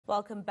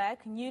Welcome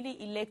back.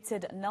 Newly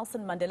elected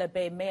Nelson Mandela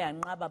Bay Mayor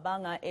Nqaba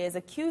Bhanga is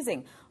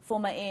accusing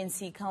former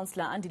ANC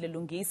councillor Andile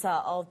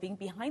Lungisa of being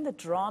behind the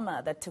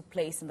drama that took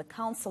place in the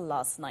council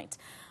last night.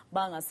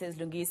 Bhanga says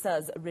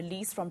Lungisa's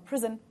release from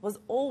prison was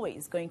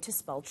always going to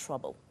spell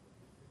trouble.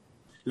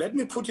 Let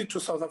me put it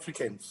to South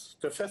Africans.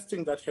 The first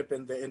thing that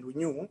happened there, and we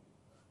knew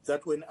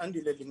that when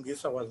Andile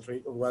Lungisa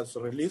was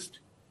released,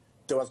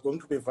 there was going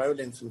to be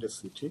violence in the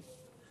city.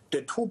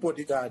 The two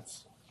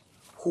bodyguards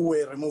who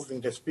were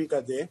removing the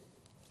speaker there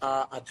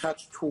are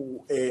attached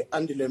to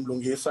Andile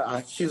Lungisa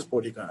are his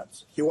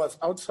bodyguards. He was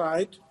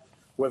outside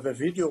with a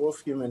video of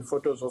him and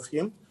photos of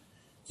him.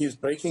 He's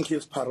breaking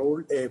his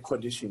parole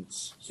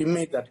conditions. He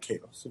made that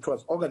chaos. It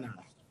was organized.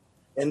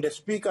 And the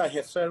speaker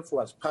herself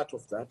was part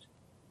of that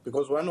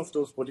because one of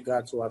those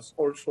bodyguards was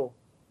also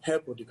her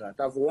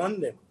bodyguard. I've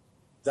warned them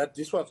that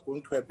this was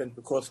going to happen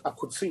because I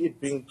could see it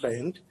being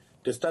planned.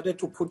 They started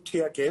to put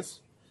tear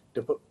gas.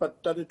 They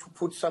started to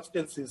put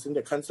substances in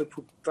the council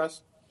to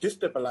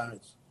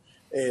destabilize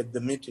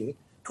the meeting.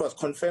 It was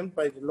confirmed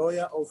by the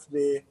lawyer of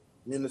the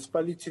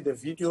municipality. The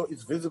video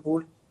is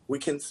visible. We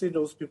can see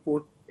those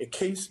people. A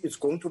case is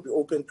going to be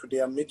opened today.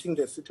 I'm meeting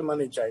the city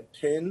manager at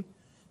 10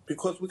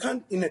 because we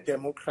can't, in a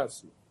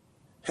democracy,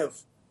 have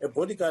a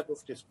bodyguard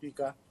of the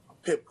speaker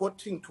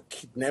purporting to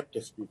kidnap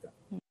the speaker.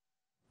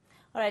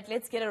 All right,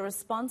 let's get a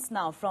response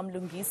now from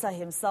Lungisa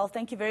himself.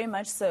 Thank you very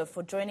much, sir,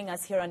 for joining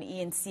us here on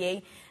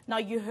eNCA. Now,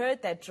 you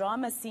heard that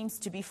drama seems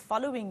to be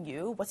following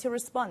you. What's your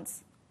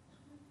response?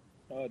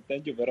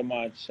 Thank you very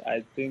much.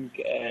 I think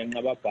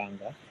Nqaba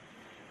Bhanga,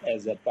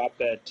 as a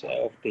puppet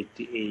of the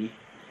DA,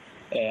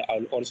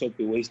 I'll also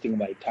be wasting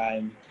my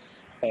time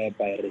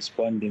by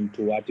responding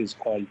to what is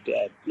called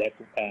black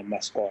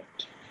mascot.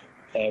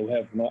 We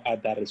have no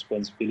other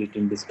responsibility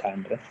in this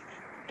country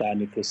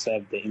than to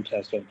serve the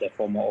interest of the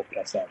former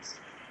oppressors.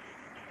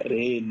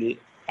 Really,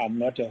 I'm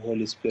not a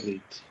Holy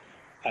Spirit.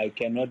 I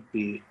cannot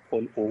be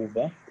all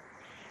over.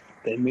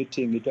 The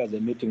meeting, it was a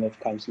meeting of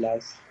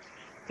councillors,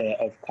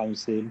 of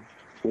council,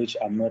 which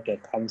I'm not a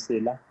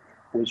councillor,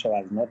 which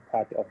was not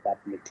part of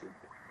that meeting,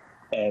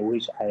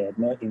 which I had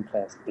no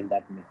interest in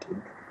that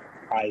meeting.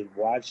 I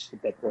watched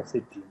the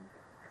proceeding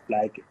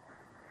like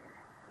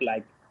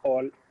an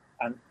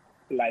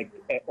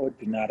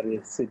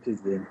ordinary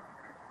citizen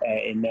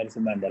in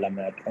Nelson Mandela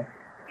Bay.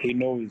 He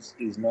knows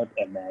he's not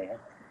a mayor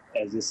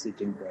as he's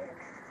sitting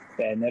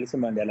there.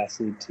 Nelson Mandela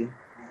City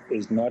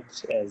is not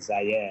a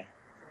Zaire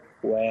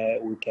where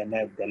we can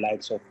have the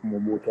likes of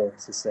Mobutu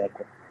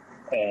Siseko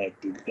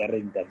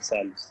declaring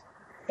themselves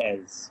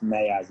as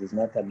mayors. He's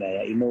not a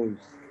mayor. He knows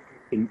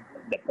in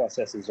the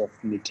processes of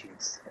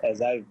meetings. As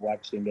I'm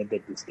watching at the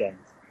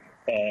distance,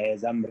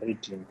 as I'm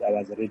reading, I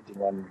was reading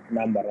on a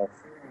number of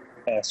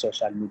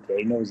social media.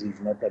 He knows he's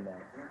not a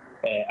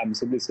mayor. I'm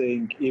simply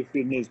saying if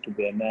he needs to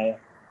be a mayor,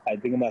 I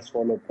think he must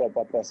follow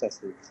proper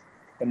processes.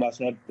 He must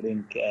not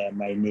bring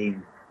my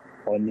name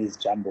on his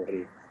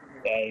jamboree.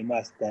 He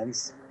must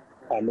dance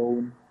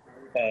alone.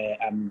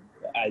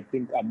 I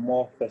think I'm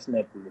more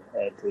fashionable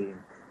to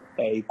him.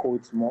 He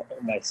quotes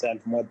myself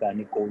more than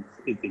he quotes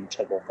even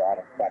Che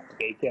Guevara, but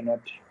he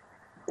cannot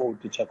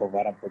quote Che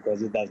Guevara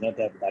because he does not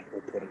have that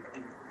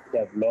authority. They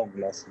have long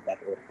lost that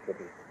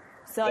authority.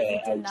 So are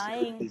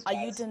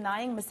you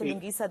denying, Mr.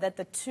 Lungisa, that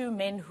the two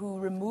men who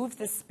removed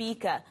the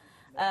speaker,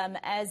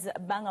 as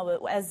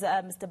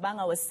Mr.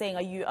 Bhanga was saying,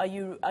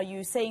 are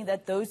you saying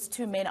that those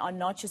two men are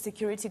not your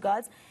security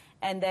guards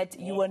and that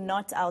you were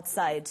not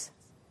outside?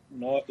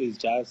 No, it's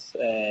just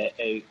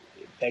a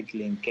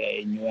pegging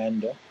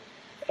innuendo.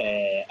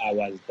 I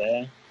was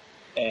there.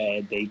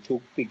 They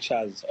took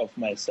pictures of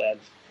myself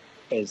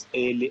as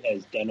early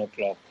as 10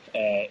 o'clock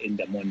in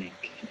the morning.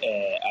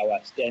 I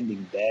was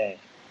standing there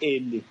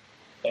early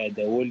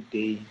the whole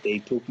day. They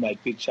took my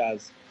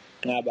pictures.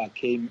 Nqaba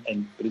came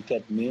and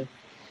greeted me.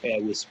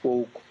 We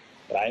spoke.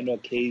 Rhino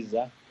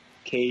Kaiser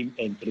came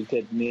and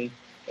greeted me.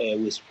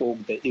 We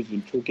spoke. They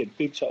even took a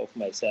picture of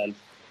myself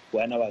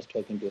when I was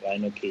talking to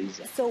Rhino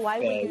Kaiser. So why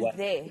were you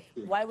there?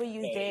 Why were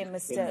you there,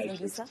 Mr.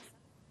 Lungisa?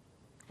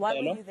 Why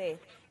were you there?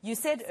 You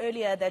said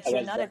earlier that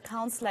you're not a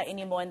councillor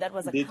anymore and that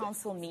was a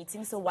council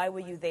meeting, so why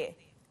were you there?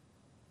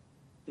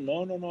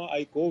 No.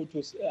 I go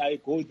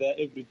there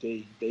every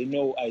day. They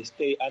know I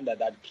stay under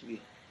that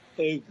tree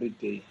every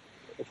day.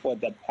 For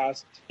the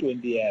past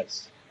 20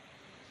 years,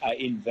 I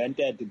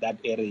invented that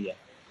area.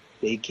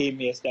 They came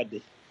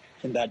yesterday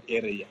in that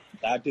area.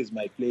 That is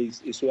my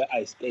place. It's where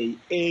I stay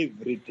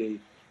every day.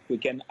 We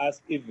can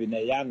ask even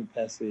a young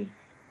person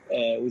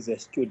who's a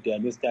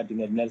student who's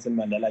studying at Nelson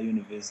Mandela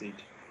University,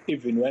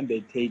 even when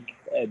they take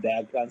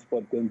their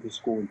transport going to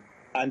school,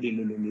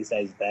 Andile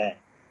Lungisa is there.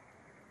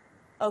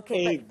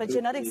 Okay, but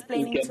you're not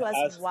explaining to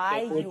us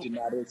why you...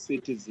 ordinary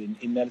citizen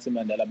in Nelson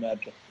Mandela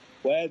Metro,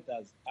 where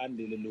does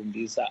Andile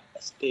Lungisa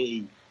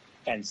stay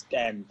and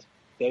stand?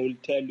 They will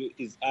tell you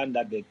it's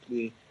under the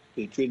tree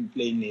between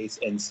Plainlace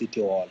and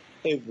City Hall.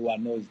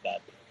 Everyone knows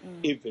that.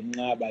 Even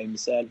Nqaba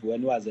himself,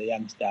 when he was a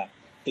youngster,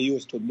 he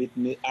used to meet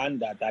me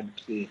under that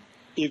tree.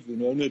 Even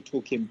when we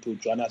took him to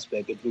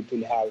Johannesburg, at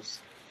Little House,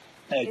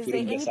 Is there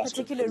any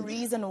particular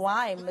reason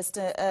why,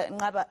 Mr.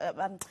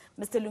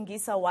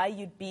 Lungisa, why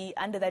you'd be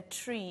under that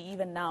tree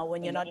even now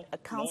when you're not a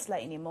councillor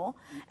anymore?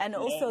 And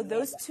also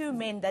those two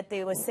men that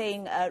they were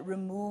saying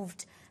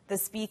removed the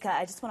speaker,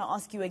 I just want to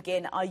ask you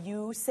again, are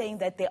you saying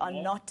that they are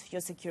not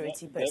your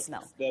security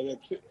personnel? There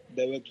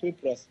were two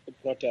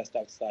protests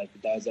outside.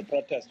 There was a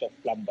protest of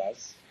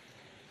plumbers.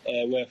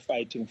 We're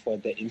fighting for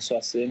the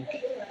insourcing.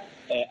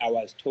 I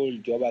was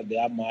told over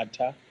their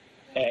matter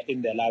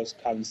in the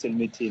last council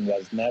meeting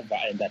was never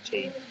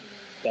entertained.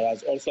 There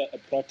was also a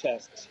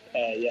protest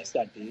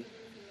yesterday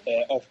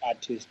of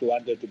artists who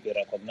wanted to be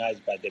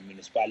recognized by the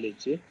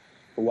municipality,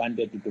 who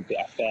wanted to be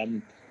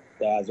affirmed.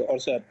 There was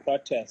also a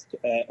protest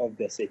of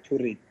the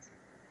security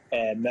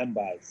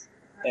members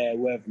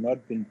who have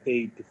not been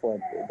paid for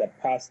the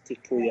past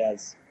 2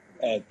 years,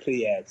 3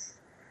 years.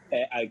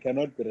 I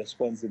cannot be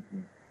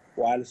responsible.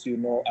 Whilst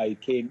I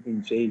came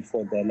in jail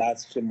for the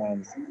last 3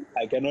 months,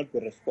 I cannot be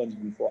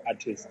responsible for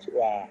artists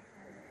who are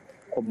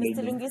complaining.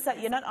 Mr.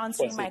 Lungisa, you're not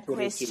answering my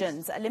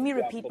questions. Let me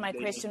repeat my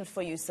question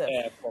for you, sir.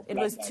 It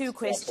was 2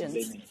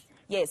 questions.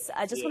 Yes,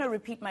 I just want to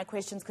repeat my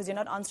questions because you're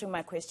not answering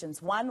my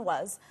questions. One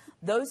was,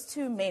 those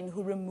 2 men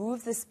who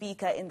removed the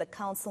speaker in the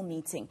council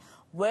meeting,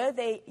 were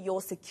they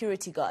your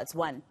security guards?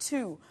 1.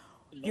 2,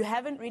 you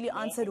haven't really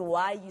answered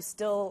why you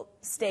still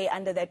stay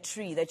under that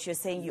tree that you're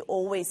saying you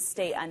always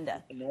stay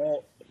under.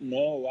 No,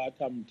 what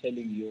I'm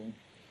telling you,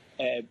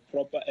 a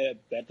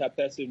better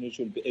person who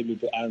should be able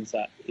to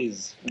answer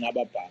is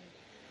Nqaba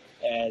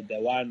Bhanga, the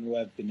one who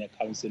has been a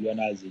councillor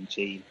when I was in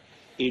jail.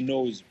 He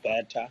knows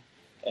better.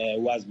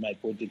 Was my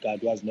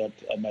bodyguard, was not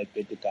my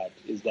bodyguard.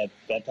 Is that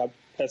better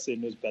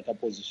person who's better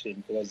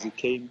positioned because he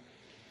came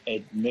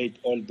and made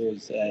all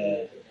those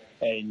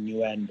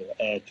innuendo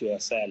to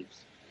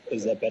yourselves.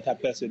 Is a better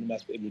person who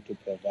must be able to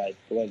provide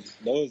because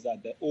those are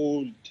the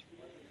old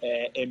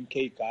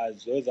MK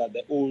guys, those are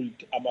the old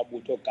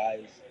Amabuto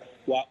guys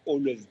who are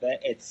always there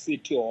at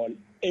City Hall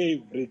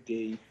every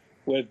day,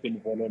 who have been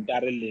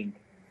volunteering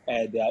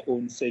their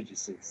own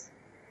services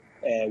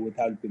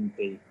without being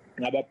paid.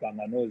 Nqaba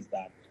Bhanga knows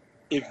that.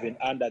 Even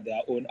under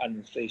their own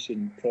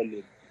administration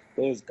problem,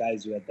 those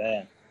guys were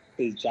there.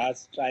 He's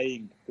just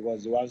trying,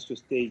 because he wants to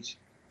stage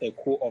a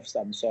coup of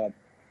some sort.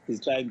 He's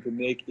trying to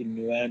make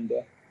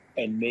innuendo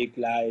and make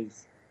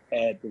lies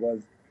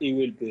because he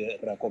will be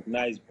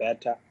recognized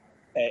better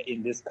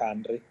in this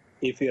country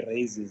if he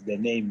raises the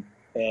name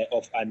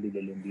of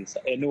Andile Lungisa.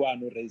 Anyone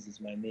who raises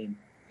my name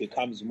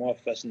becomes more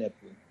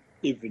fashionable.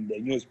 Even the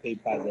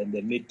newspapers and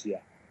the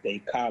media, they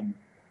come.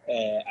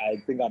 I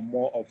think I'm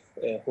more of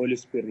a Holy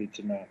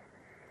Spirit now.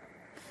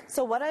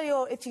 So what are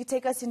your, if you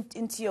take us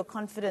into your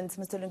confidence,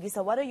 Mr.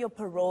 Lungisa, what are your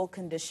parole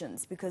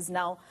conditions? Because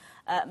now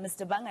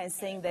Mr. Bhanga is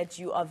saying that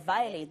you are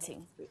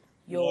violating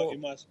your... No, you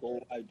must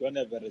go. I don't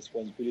have a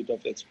responsibility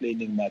of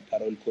explaining my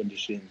parole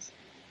conditions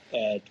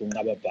to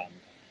Nqaba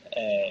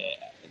Bhanga.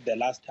 The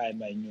last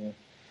time I knew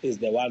is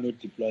the one who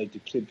deployed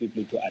 3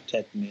 people to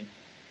attack me.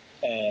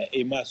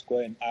 He must go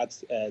and ask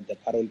the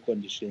parole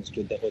conditions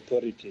to the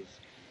authorities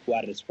who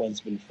are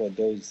responsible for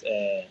those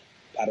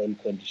parole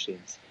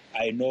conditions.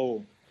 I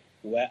know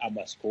where I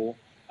must go.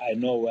 I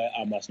know where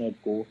I must not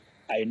go.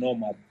 I know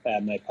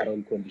my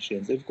parole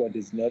conditions. If God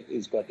is not,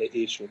 he's got the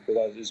issue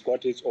because he's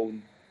got his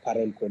own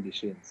parole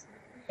conditions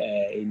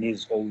in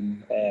his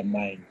own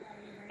mind.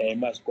 He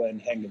must go and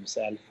hang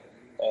himself,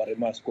 or he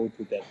must go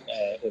to the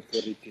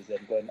authorities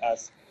and go and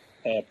ask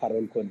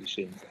parole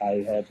conditions.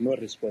 I have no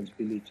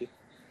responsibility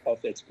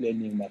of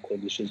explaining my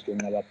conditions to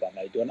Nqaba Bhanga.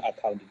 I don't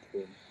account it to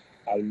him.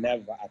 I'll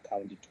never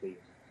account it to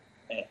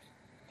him.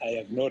 I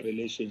have no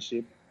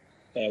relationship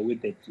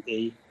with the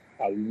DA.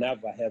 I will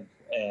never have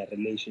a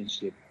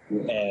relationship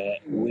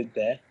with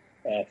the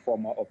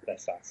former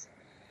oppressors.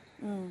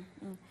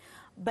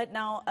 But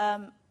now,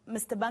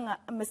 Mr.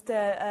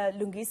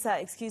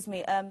 Lungisa, excuse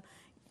me,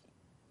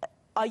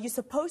 are you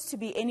supposed to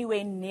be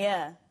anywhere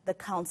near the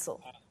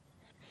council?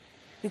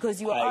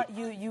 Because you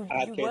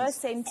were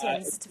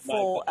sentenced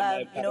for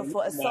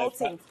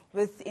assaulting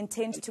with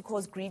intent to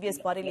cause grievous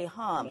bodily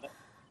harm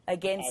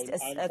against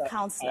a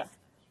councillor.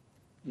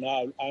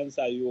 Now I'll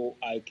answer you.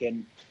 I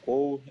can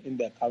go in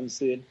the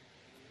council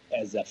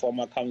as a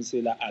former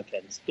councillor. I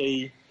can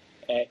stay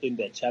in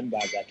the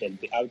chambers. I can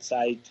be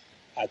outside.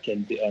 I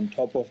can be on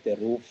top of the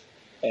roof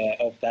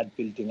of that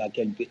building. I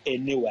can be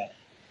anywhere.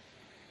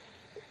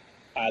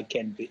 I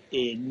can be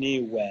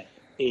anywhere.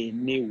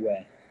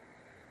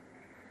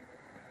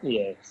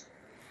 Yes.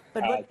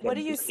 But what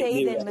do you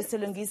say then, Mr.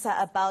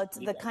 Lungisa, about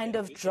the kind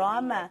of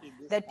drama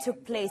that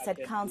took place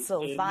at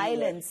council,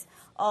 violence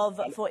of,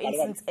 for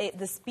instance,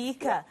 the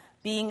speaker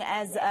being,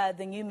 as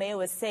the new mayor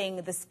was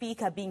saying, the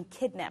speaker being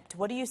kidnapped?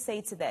 What do you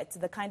say to that, to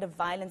the kind of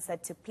violence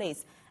that took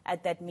place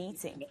at that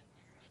meeting?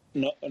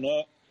 No,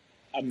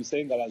 I'm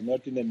saying I was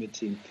not in a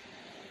meeting.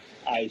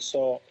 I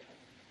saw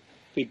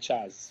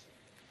pictures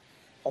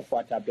of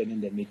what happened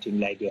in the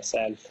meeting, like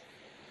yourself,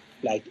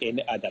 like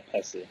any other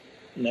person.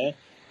 No?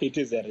 It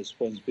is a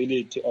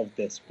responsibility of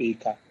the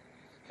speaker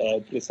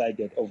who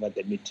presided over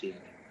the meeting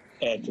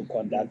to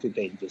conduct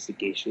the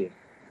investigation.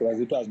 because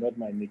it was not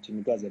my meeting,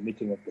 it was a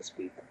meeting of the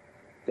Speaker.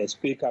 The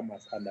Speaker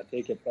must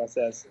undertake a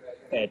process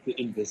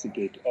to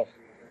investigate of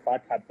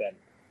what happened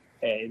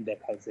in the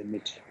council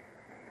meeting.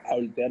 I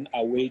will then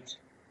await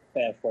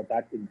for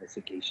that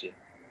investigation.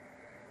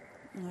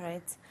 All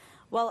right.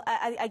 Well,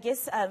 I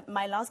guess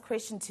my last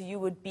question to you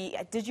would be,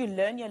 did you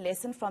learn your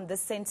lesson from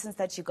this sentence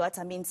that you got?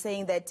 I mean,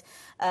 saying that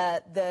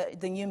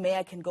the new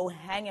mayor can go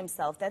hang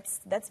himself.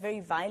 That's very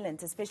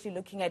violent, especially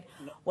looking at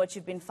what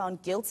you've been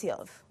found guilty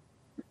of.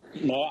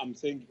 No, I'm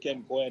saying he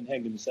can go and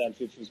hang himself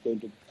if he's going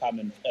to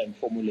come and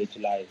formulate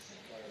lies.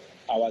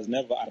 I was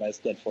never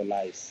arrested for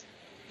lies.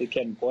 He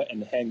can go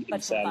and hang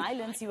himself. But for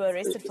violence, you were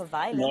arrested for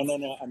violence.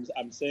 No.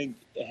 I'm saying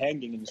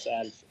hanging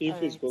himself. If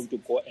he's going to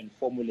go and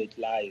formulate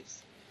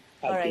lies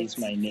against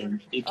my name,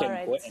 he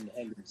can go and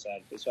hang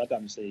himself. That's what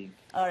I'm saying.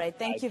 All right.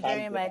 Thank you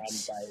very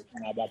much.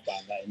 By Nqaba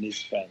Bhanga and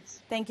his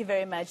friends. Thank you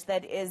very much.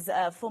 That is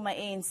former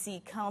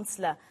ANC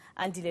councillor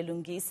Andile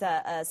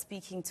Lungisa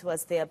speaking to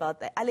us there about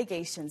the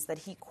allegations that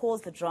he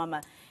caused the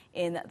drama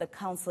in the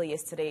council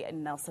yesterday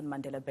in Nelson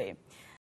Mandela Bay.